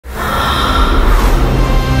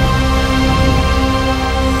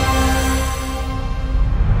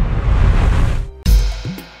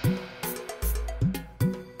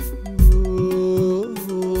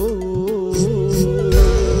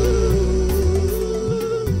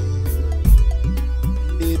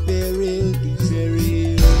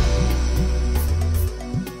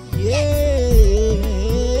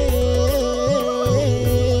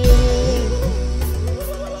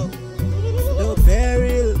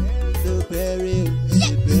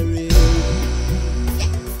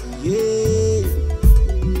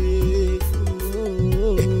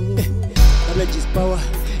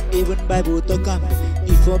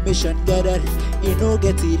Information gathered, you no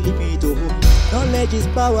get a limit. Knowledge is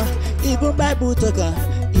power, even Bible talker.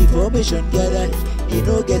 Information gathered, you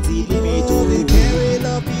no get a limit. The peril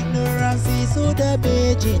of ignorance is so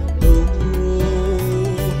damaging.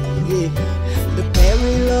 The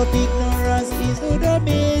peril of ignorance is so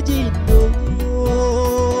damaging. The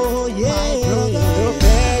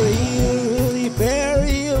peril,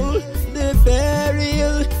 the peril,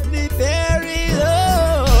 the peril, the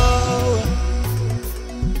peril.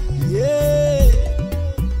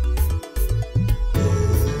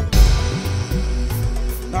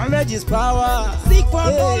 Knowledge is power. Seek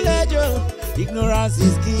for knowledge. Ignorance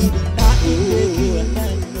is killing. Not in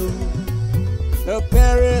the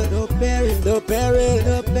peril, the peril, the peril,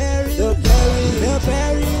 the peril, the peril, the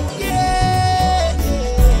peril.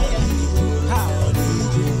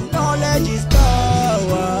 Knowledge is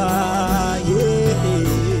power.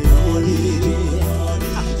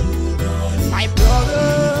 My brother.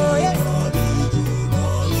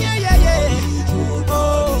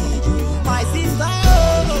 Oh, my sister.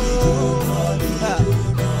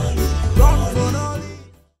 Run for knowledge.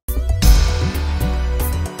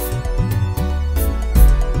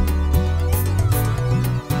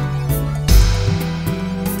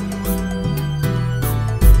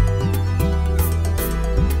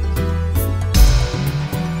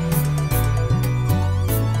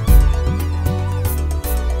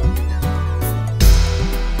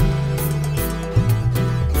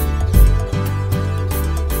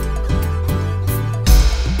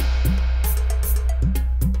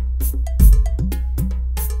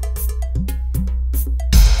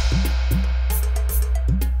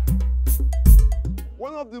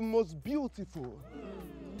 The most beautiful,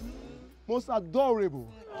 most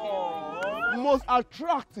adorable, most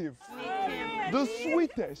attractive, the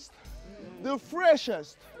sweetest, the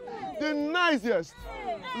freshest, the nicest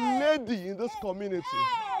lady in this community.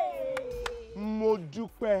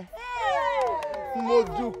 Modupe.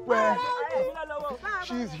 Modupe.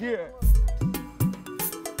 She's here.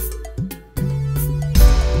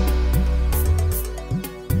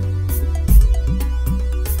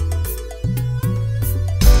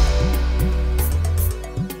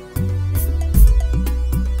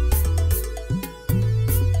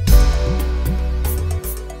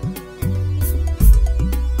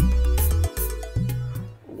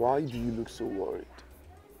 Why do you look so worried?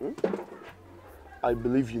 I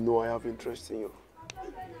believe you know I have interest in you.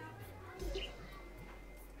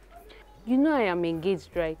 You know I am engaged,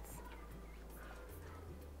 right?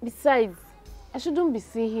 Besides, I shouldn't be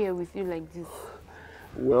sitting here with you like this.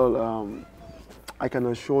 Well, I can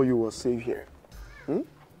assure you we're safe here.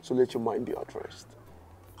 So let your mind be at rest.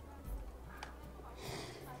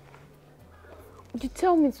 You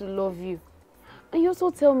tell me to love you, and you also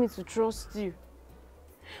tell me to trust you.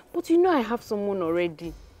 But you know I have someone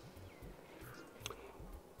already.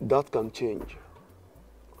 That can change.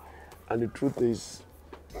 And the truth is,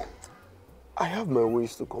 I have my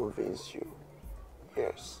ways to convince you.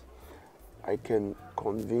 Yes, I can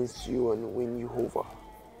convince you and win you over.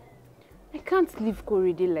 I can't leave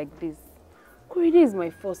Korede like this. Korede is my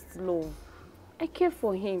first love. I care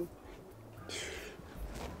for him.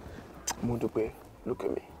 Modupe, look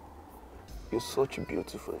at me. You're such a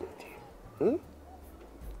beautiful lady.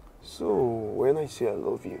 So, when I say I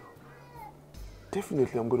love you,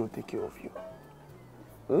 definitely I'm going to take care of you.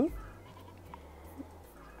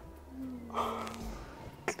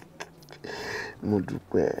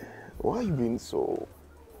 Modupe, why are you being so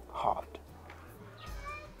hard?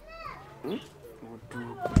 Modupe.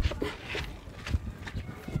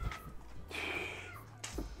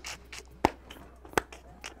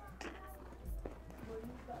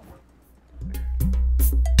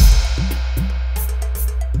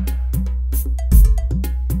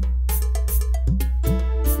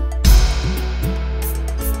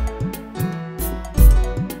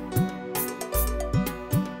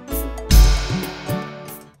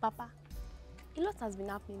 Has been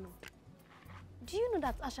happening. Do you know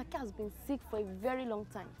that Ashake has been sick for a very long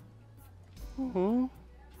time?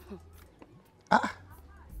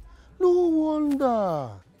 No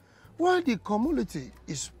wonder why the community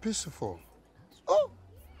is peaceful. Oh,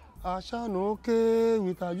 Asha no okay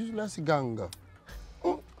with a useless gang.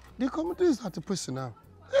 The community is at the prison now.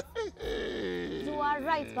 You are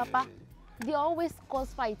right, Papa. They always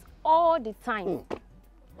cause fights all the time.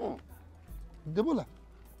 Debola,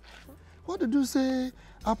 what did you say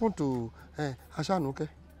happened to Asha okay?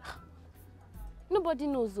 Nobody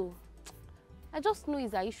knows though. I just know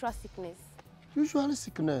it's a usual sickness. Usually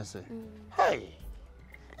sickness? Hey,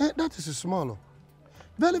 that is small.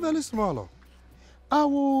 Very, very small. I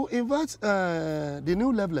will invite the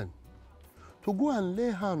new Leveling to go and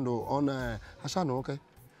lay hand on Ashano, okay?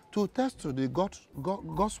 To test the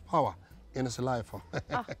God's power in his life.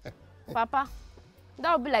 Papa,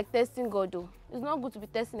 that would be like testing God, though. It's not good to be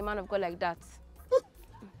testing a man of God like that.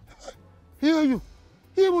 Hear you.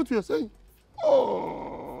 Hear what you're saying.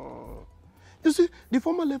 Oh. You see, the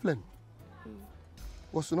former Leveland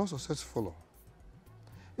was not successful.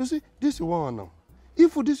 You see, this one now.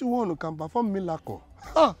 If this one can perform miracle,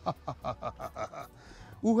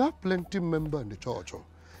 we have plenty members in the church.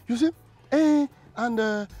 You see,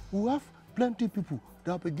 and we have plenty people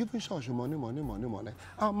that will be giving church money.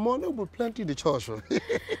 And money will plenty in the church.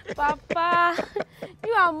 Papa,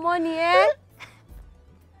 you have money, eh?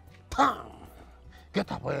 Get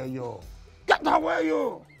away, you. Get away,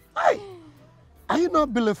 you. Hey, are you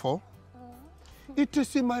not believing? It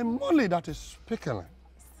is in my money that is speaking.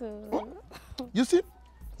 So... You see,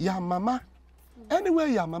 your mama, anywhere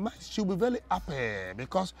your mama, she'll be very happy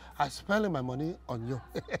because I spend my money on you.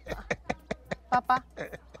 Papa,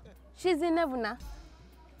 she's in heaven now.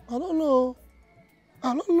 I don't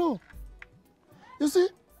know. You see,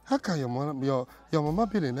 how can your mama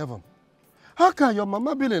be in heaven? How can your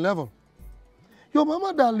mama be in heaven? Your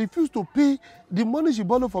mama that refused to pay the money she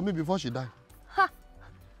borrowed from me before she died. Ha!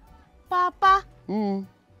 Papa!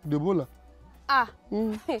 Debola.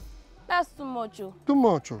 That's too much. Too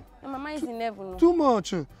much. Your mama is in heaven. Too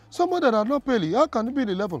much. Someone that has not paid, how can it be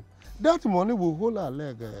in heaven? That money will hold her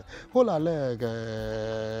leg.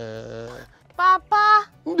 Papa!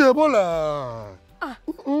 Debola.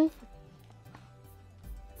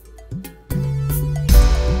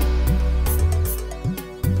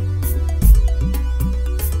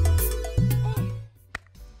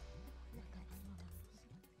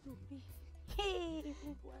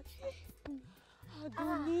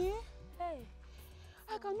 Adoni,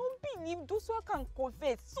 I cannot believe those who can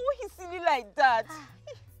confess so easily like that.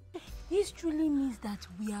 This truly means that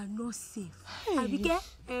we are not safe. Abike,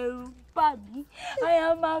 I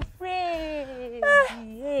am afraid.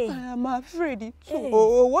 I am afraid too.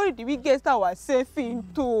 Oh, what did we get ourselves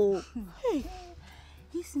into?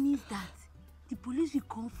 This means that the police will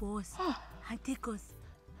come for us and take us.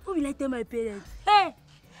 Who will I tell my parents?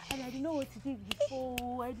 And I don't know what to do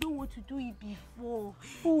before. I don't want to do it before.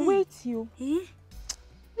 Oh, wait, you.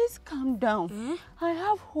 Please calm down. I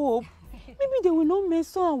have hope. Maybe they will not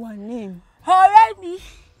mention our name. Already,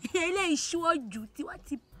 Ele is sure duty. What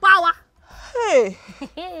the power? Hey.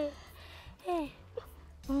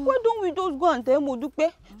 Why don't we just go and tell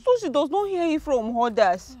Modupe so she does not hear it from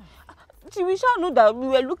others? She will shall know that we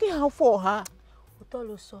were looking out for her.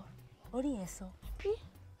 Otoloso, Orienso.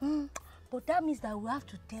 But that means that we have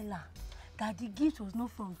to tell her that the gift was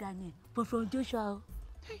not from Daniel, but from Joshua.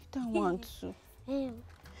 I don't want to.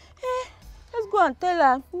 Let's go and tell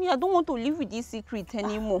her. Me, I don't want to live with this secret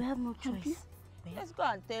anymore. We have no choice. Let's go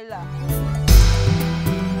and tell her.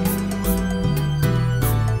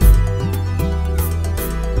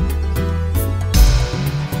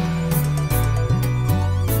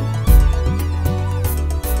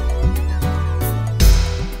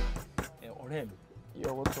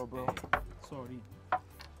 Yeah, what's up, bro? Sorry.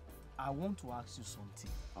 I want to ask you something.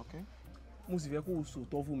 Okay.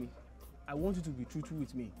 I want you to be truthful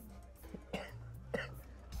with me.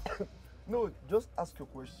 No, just ask your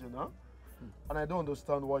question, huh? And I don't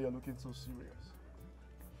understand why you're looking so serious.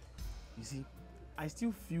 You see, I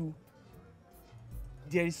still feel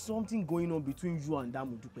there is something going on between you and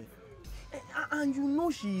Damudupe. And you know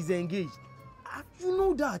she is engaged. You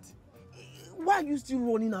know that. Why are you still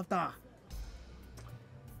running after her?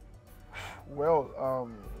 Well,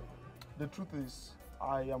 the truth is,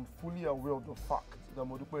 I am fully aware of the fact that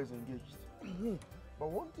Modupe is engaged. But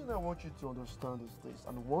one thing I want you to understand is this,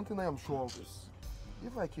 and one thing I am sure of is,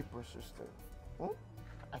 if I keep persisting,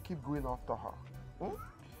 I keep going after her,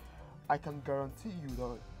 I can guarantee you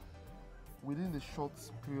that within a short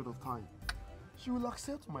period of time, she will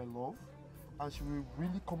accept my love, and she will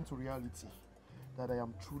really come to reality that I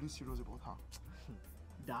am truly serious about her.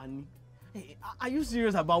 Danny, are you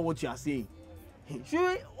serious about what you are saying?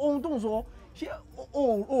 Ṣé ohun tó ń sọ ṣé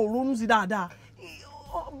o ronú sí dáadáa?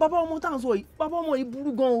 Bàbá ọmọ tá ń sọ yìí, bàbá ọmọ yìí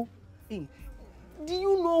burú gan o. Do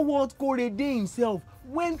you know what Korede himself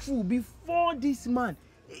went through before this man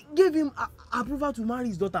gave him approval to marry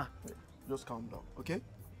his daughter? Just calm down, okay?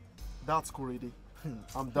 That's Korede.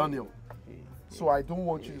 I'm Daniel. So I don't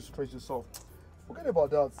want you to stress yourself. Forget about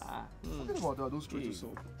that. Forget about that. Don't stress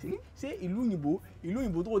yourself. Say ìlú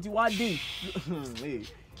òyìnbó tó ti wá dé.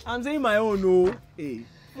 I'm saying my own, no.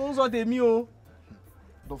 Mo ń sọ tèmi o.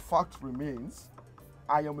 The fact remains,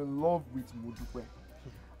 I am in love with Modupe.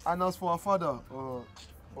 And as for her father,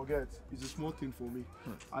 Forget. It's a small thing for me.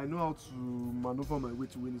 I know how to maneuver my way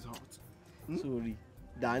to win his heart. Sorry,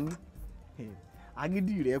 Danny.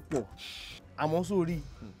 Agídí rẹ pọ̀. Àmọ́ sorry.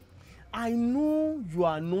 I know you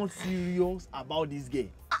are not serious about this girl.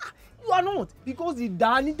 You are not, because the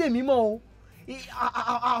Danny tèmi mọ̀ o.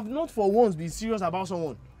 I have not for once been serious about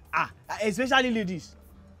someone. Especially ladies.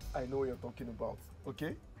 I know what you're talking about,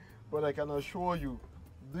 okay? But I can assure you,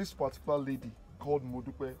 this particular lady called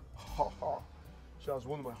Modupe, she has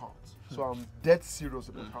won my heart. So I'm dead serious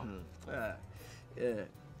about her.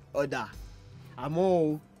 Ọ̀dà, àmọ́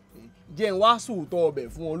o, jẹ́ n wá sòótọ́ ọbẹ̀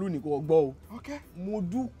fún ọ lónìí kó gbọ́ o. Okay.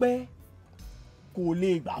 Modupe kò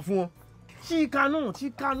lè gbà fún ọ. She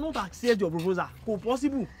cannot accept your proposal. Kò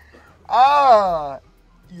possible.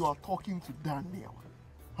 You are talking to Daniel.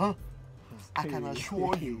 Huh? I can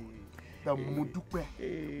assure you that Modupe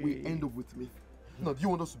will end up with me. No, do you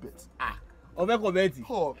want us to bet? Ọbẹ̀ kò bẹ́ẹ̀tì.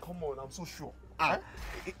 Oh, come on, I'm so sure.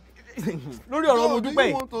 Lórí ọ̀rọ̀ Modupe. Do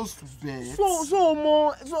you want us to bet?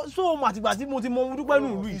 So àtìgbà tí mo ti mọ Modupe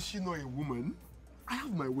nù ìlú. Is she not a woman? I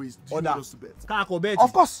have my ways. Do you want us to bet? Ká kọ bẹ́ẹ̀tì.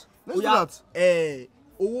 Of course. Let's do that.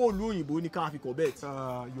 Owó ìlú òyìnbó ni ká fi kọ bẹ́ẹ̀tì.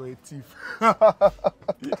 You're a thief.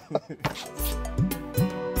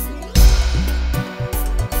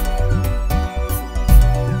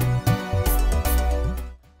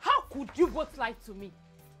 How could you both lie to me?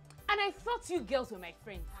 And I thought you girls were my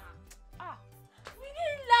friends. We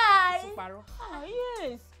didn't lie. Suparo.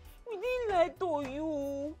 Yes. We didn't lie to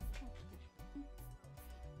you.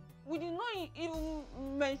 We did not even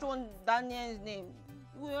mention Daniel's name.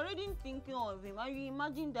 We were already thinking of him, and you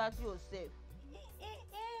imagine that yourself.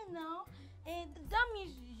 Now, that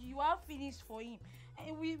means you have feelings for him.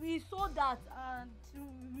 And we saw that, and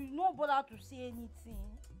we no bother to say anything.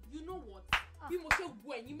 You know what? Bí mo ṣe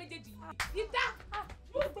wo ẹ̀yin méjèèjì yìí. Ida,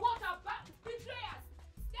 you both are bad betrayers.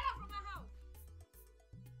 Get out from my house.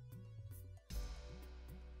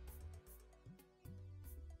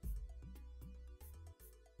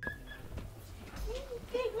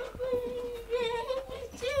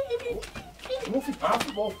 Mo fi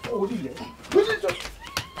pàápàá fọ́ orí rẹ̀.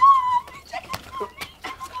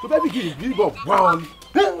 Tó bẹ́ẹ̀ bí kì í bí bọ̀ wá.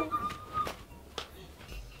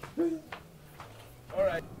 All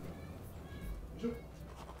right.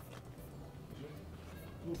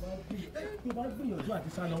 Tó bá gbìyànjú àti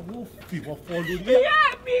sáná, wọ́n fi wọ́n fọ́ lórí. Ìyá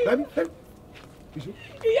mi! Ìṣó.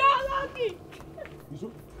 Ìyá aláàkì! Ìṣó.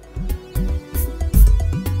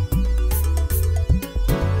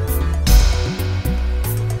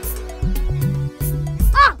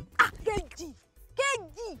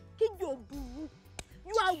 Kejì òbúrú.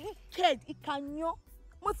 You are wicked, ìkànnìyàn.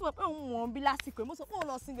 Mo ti mọ̀ pé òun mọ̀ ọ́n bí lásìkò. Mo sọ pé òun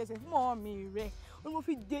lọ sí gbèsè fún mọ́ mi rẹ̀. Mo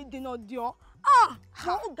fi dènà dé ọ.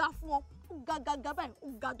 Ó ga fún ọ. Ó ga báyìí. Ó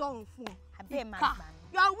ga dọ́rùn fún ọ. Ìkà.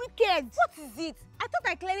 You are wicked. What is it? I thought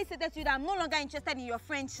I clearly stated to you that I'm no longer interested in your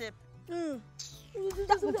friendship.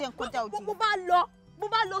 That's what you're calling out. Bó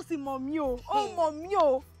bá lọ sí mọ̀ mí o. Ó mọ̀ mí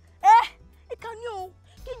o. Ìkànnìyàn.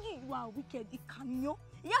 Kejì, you are wicked. Ìkànnìyàn.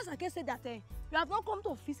 Ìyá Àṣàkẹ́ said that you have not come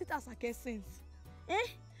to visit Àṣàkẹ́ since.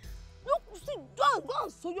 Look, see, go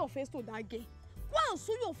and show your face to that girl. Go and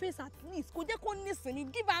show your face at least. Kò jẹ́ kó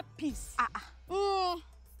nísìnyí, give her peace.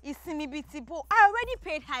 Ìsinmi bíi ti bó. I already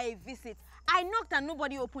paid her a visit. I knocked and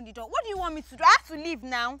nobody opened the door. What do you want me to do? I have to leave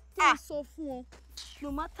now. So fún ọ.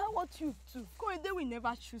 No matter what you do, Korede will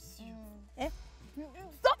never choose you.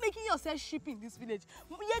 Stop making yourself sheep in this village.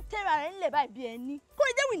 Ye tẹ́ra rẹ̀ ńlẹ̀ báyìí bí ẹni.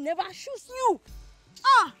 Korede will never choose you.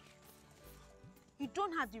 You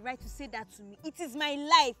don't have the right to say that to me. It is my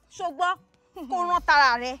life. Ṣùgbọ́n kò rán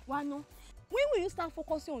tara rẹ̀. Wano, when will you start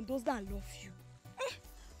focusing on those that love you?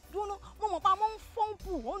 Don't know. Mama, I'm on phone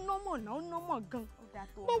pool. Oh no, gan.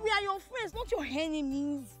 But we are your friends, not your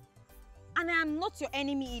enemies. And I am not your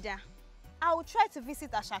enemy either. I will try to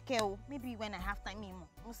visit Àṣàkẹ́, maybe when I have time.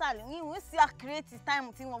 Musali, we will see create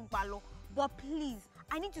time to but please,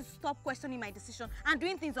 I need to stop questioning my decision and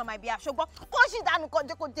doing things on my behalf. Ṣùgbọ́n kó ṣì dànù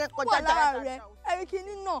kọjá.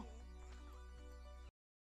 Erikini no.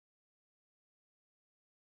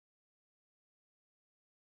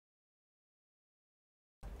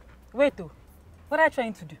 Wait, what are you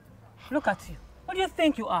trying to do? Look at you. What do you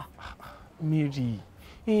think you are? Mary,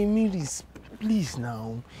 please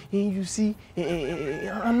now. You see,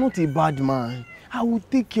 I'm not a bad man. I will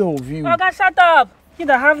take care of you. Oh God, shut up! You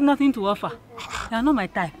that have nothing to offer. You are not my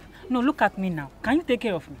type. No, look at me now. Can you take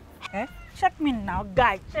care of me? Check me now,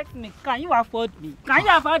 guy. Check me. Can you afford me? Can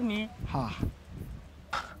you afford me?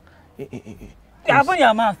 Open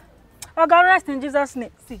your mouth. Oh God, rest in Jesus'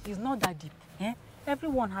 name. See, it's not that deep.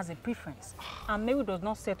 Everyone has a preference, and Mary does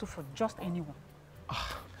not settle for just anyone.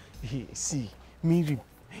 See, Mary,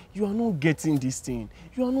 You are not getting this thing.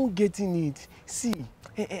 You are not getting it. See,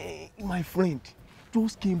 my friend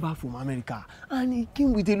just came back from America and he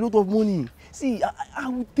came with a lot of money. See, I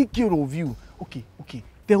will take care of you. Okay,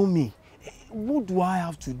 tell me, what do I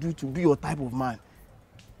have to do to be your type of man?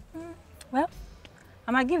 Well,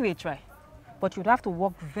 I might give you a try, but you'd have to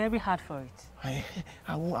work very hard for it.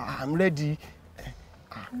 I'm ready.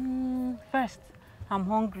 First, I'm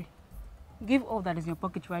hungry. Give all that is in your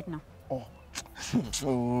pocket right now. Oh.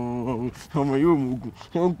 Ọmọ yóò mú ogun,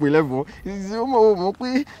 wọ́n ń pè lẹ́fọ̀ọ́. Ìṣe ọmọ mọ̀ pé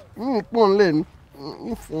mi pọ̀ ń lẹ́nu.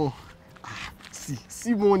 Ìfọ̀n.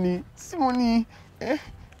 See money.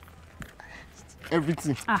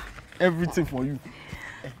 Everything. Everything for you.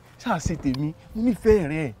 Ṣáà ṣe tèmi, mo nífẹ̀ẹ́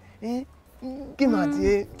rẹ̀. Give my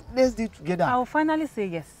dear, let's do it together. I will finally say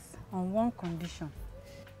yes on one condition.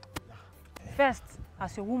 First,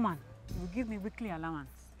 as a woman, you will give me weekly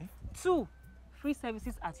allowance. 2, free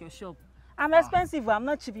services at your shop. I'm expensive, I'm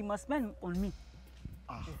not cheap. You must spend on me.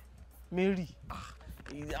 Mary,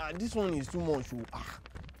 this one is too much.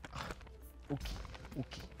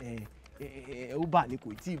 Okay. Oba ni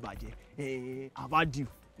kò tí bàjẹ́. Avadu.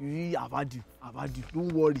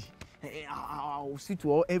 Don't worry. I'll see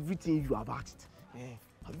to all everything you have asked.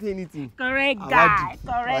 I'll do anything. Correct guy.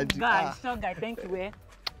 Sure guy, thank you.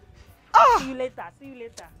 See you later.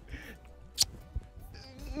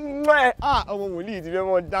 Ọmọ wòlíì ti fẹ́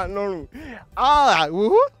mọ́ dá lọ́rùn.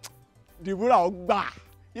 Deborah ọgbà.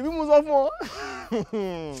 Ibi mo sọ fún ọ.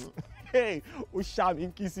 Ó ṣá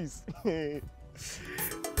mi kisses.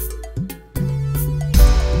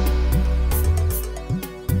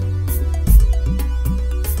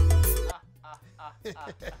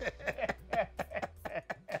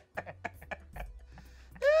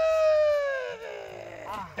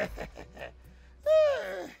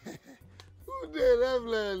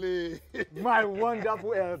 My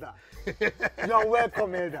wonderful elder. You are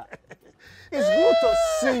welcome, elder. It's good to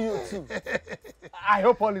see you too. I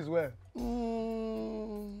hope all is well.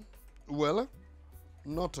 Well,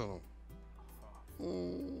 not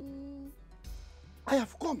I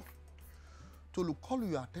have come to call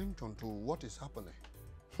your attention to what is happening.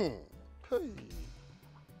 Hey.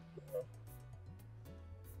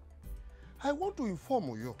 I want to inform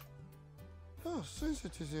you. Since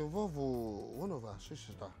it is involved one of our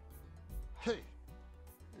sisters. Hey.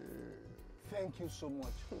 Thank you so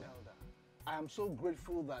much, elder. I am so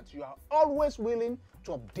grateful that you are always willing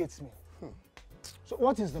to update me. So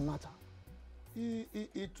what is the matter?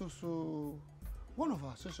 It was one of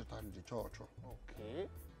our sisters in the church. Okay.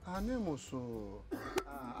 Her name was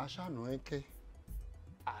Ashanoeke.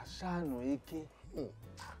 Ashanoeke?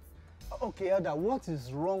 Okay, elder, what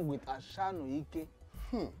is wrong with Ashanoeke?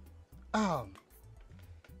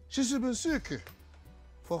 She's been sick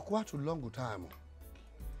for quite a long time.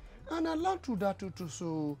 And I learned to that it was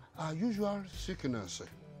her usual sickness.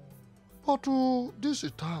 But this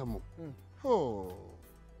time,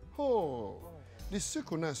 the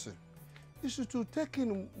sickness is to take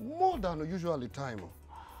in more than usual time.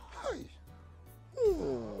 Hey.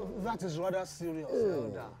 That is rather serious,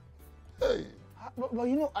 elder. Hey. But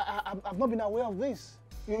you know, I've not been aware of this.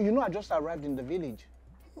 You know, I just arrived in the village.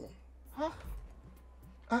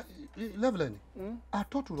 Leveling, I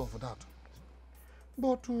thought of that.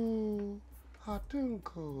 But I think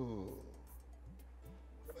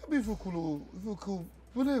maybe if you could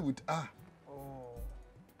play with her.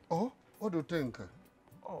 Oh, what do you think?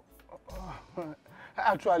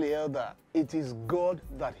 Actually, elder, it is God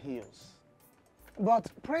that heals.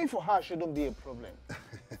 But praying for her shouldn't be a problem.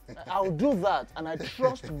 I'll do that, and I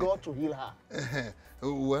trust God to heal her.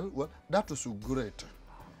 Well, that was great.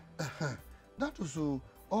 That was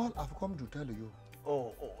all I've come to tell you.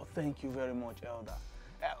 Oh, thank you very much, elder.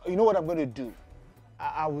 You know what I'm going to do?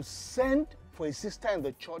 I will send for a sister in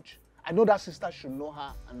the church. I know that sister should know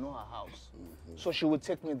her and know her house. So she will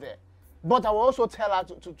take me there. But I will also tell her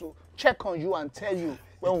to check on you and tell you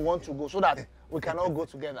when we want to go so that we can all go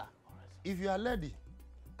together. If you are lady,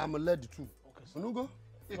 I'm a lady too. Okay, sir. You go?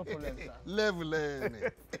 No problem, sir.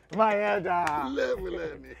 Leveling. My elder.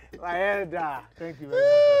 Leveling. My elder. Thank you very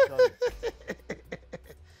much.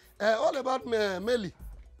 All about Melly.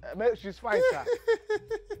 She's fine, sir.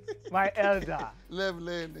 My elder.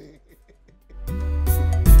 Leveling.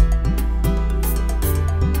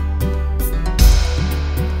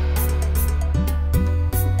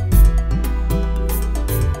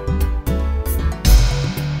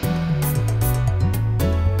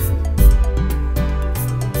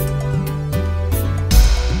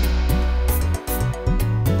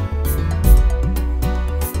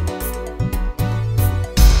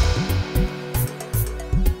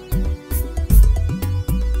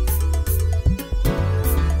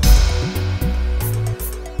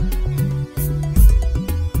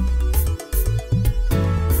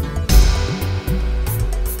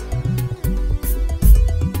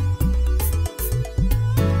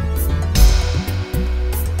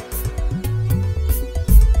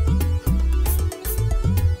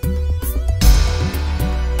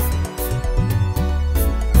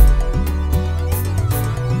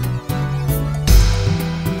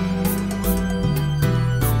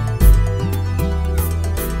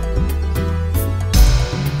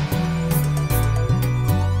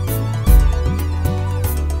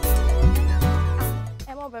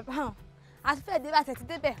 àti fẹ́ẹ̀ dé bá tẹ̀ ti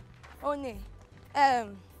débẹ̀ ó ní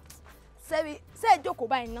ṣé ẹ jókòó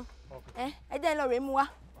báyìí ná ẹ jẹ́ ń lọ rèé mú wá.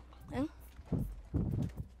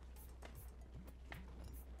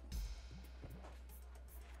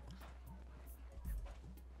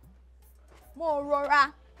 mo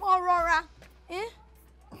rọra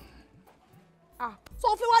so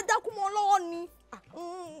fi wá dákú mọ́ lọ́wọ́ ni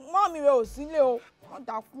mọ́ mi rẹ̀ ò sílé o wọ́n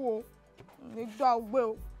dákú o ní gbà ó gbé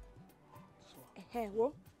o wo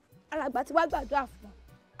alàgbà tí wàá gbàdúrà fún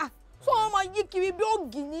ọ so wọn máa yí kiri bí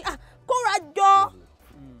ògì ni kóra jọ.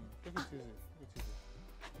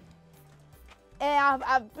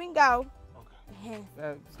 I bring out. Okay.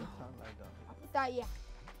 Put that here.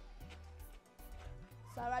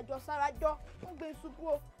 Sarajọ, ó gbé ṣubú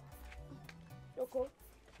o. Joko.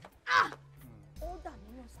 Ó dà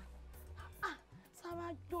nínú sa.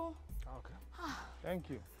 Sarajọ. Okay. Thank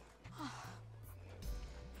you.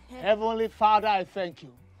 Heavenly Father, I thank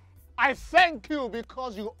you. I thank you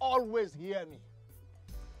because you always hear me.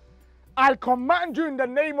 I command you in the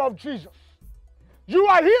name of Jesus. You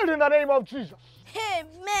are healed in the name of Jesus.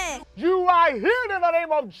 Amen. You are healed in the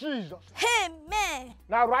name of Jesus. Amen.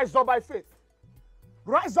 Now rise up by faith.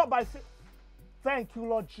 Rise up by faith. Thank you,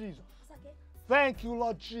 Lord Jesus. Thank you,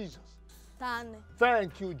 Lord Jesus.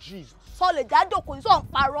 Thank you, Jesus.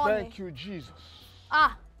 Thank you, Jesus.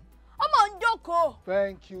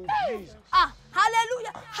 Thank you, Jesus.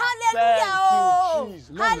 Hallelujah. Hallelujah. Thank you,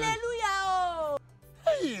 Jesus. Hallelujah.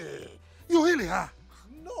 Hey, you heal her?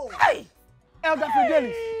 No. Hey, Elder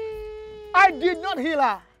Fidelis, I did not heal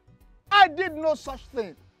her. I did no such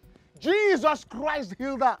thing. Jesus Christ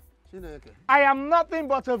healed her. I am nothing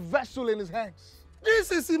but a vessel in his hands.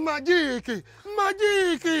 This is magic.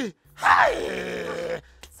 Magic. Hey!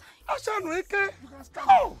 You can stand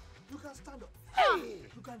up. You can stand up. Hey!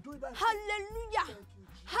 You can do it by Hallelujah.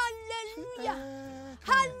 Hallelujah.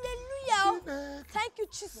 Hallelujah. Thank you,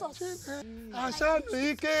 Jesus. Thank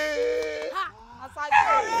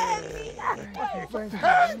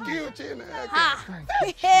you,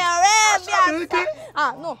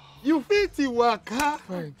 no. You fit the waka.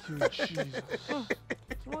 Thank you, Jesus.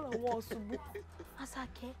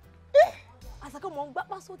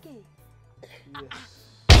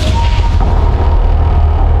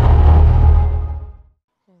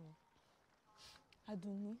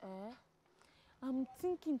 Aduni, I'm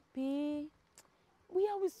thinking, pay. We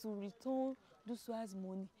are with to return those one's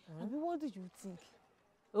money. Abi, what do you think?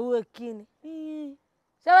 Owó kíni?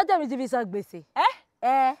 Ṣé wọ́n tell me to be so gbèsè?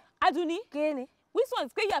 Aduni, kíni? which one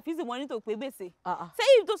is you have used the money to pay gbèsè? Say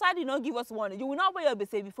if those did not give us money, you will not pay your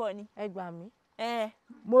gbèsè before ni. Ẹ gbà mí.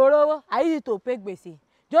 Mo rówó, I used to pay gbèsè.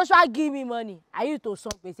 Joshua give me money, I used to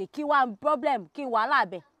san gbèsè. Kí wá problem, kí wá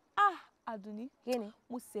lábẹ́. Aduni, kíni?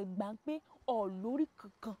 Mo ṣe gbà pé olórí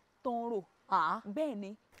kankan tó ń rò. Bẹ́ẹ̀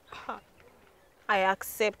ni. I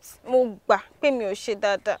accept. Mo gbà pé mi ò ṣe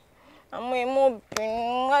dáadáa. Àmọ́ mo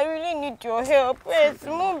bínú. I really need your help. Yes,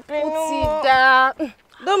 mo bínú.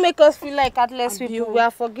 Don't make us feel like heartless people. We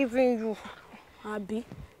are forgiving you. Abi,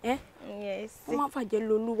 Yes. ó máa fàjẹ́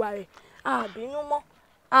lolúwa rẹ̀. Bínú mọ́.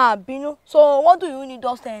 Bínú. So what do you need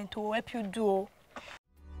us to help you do?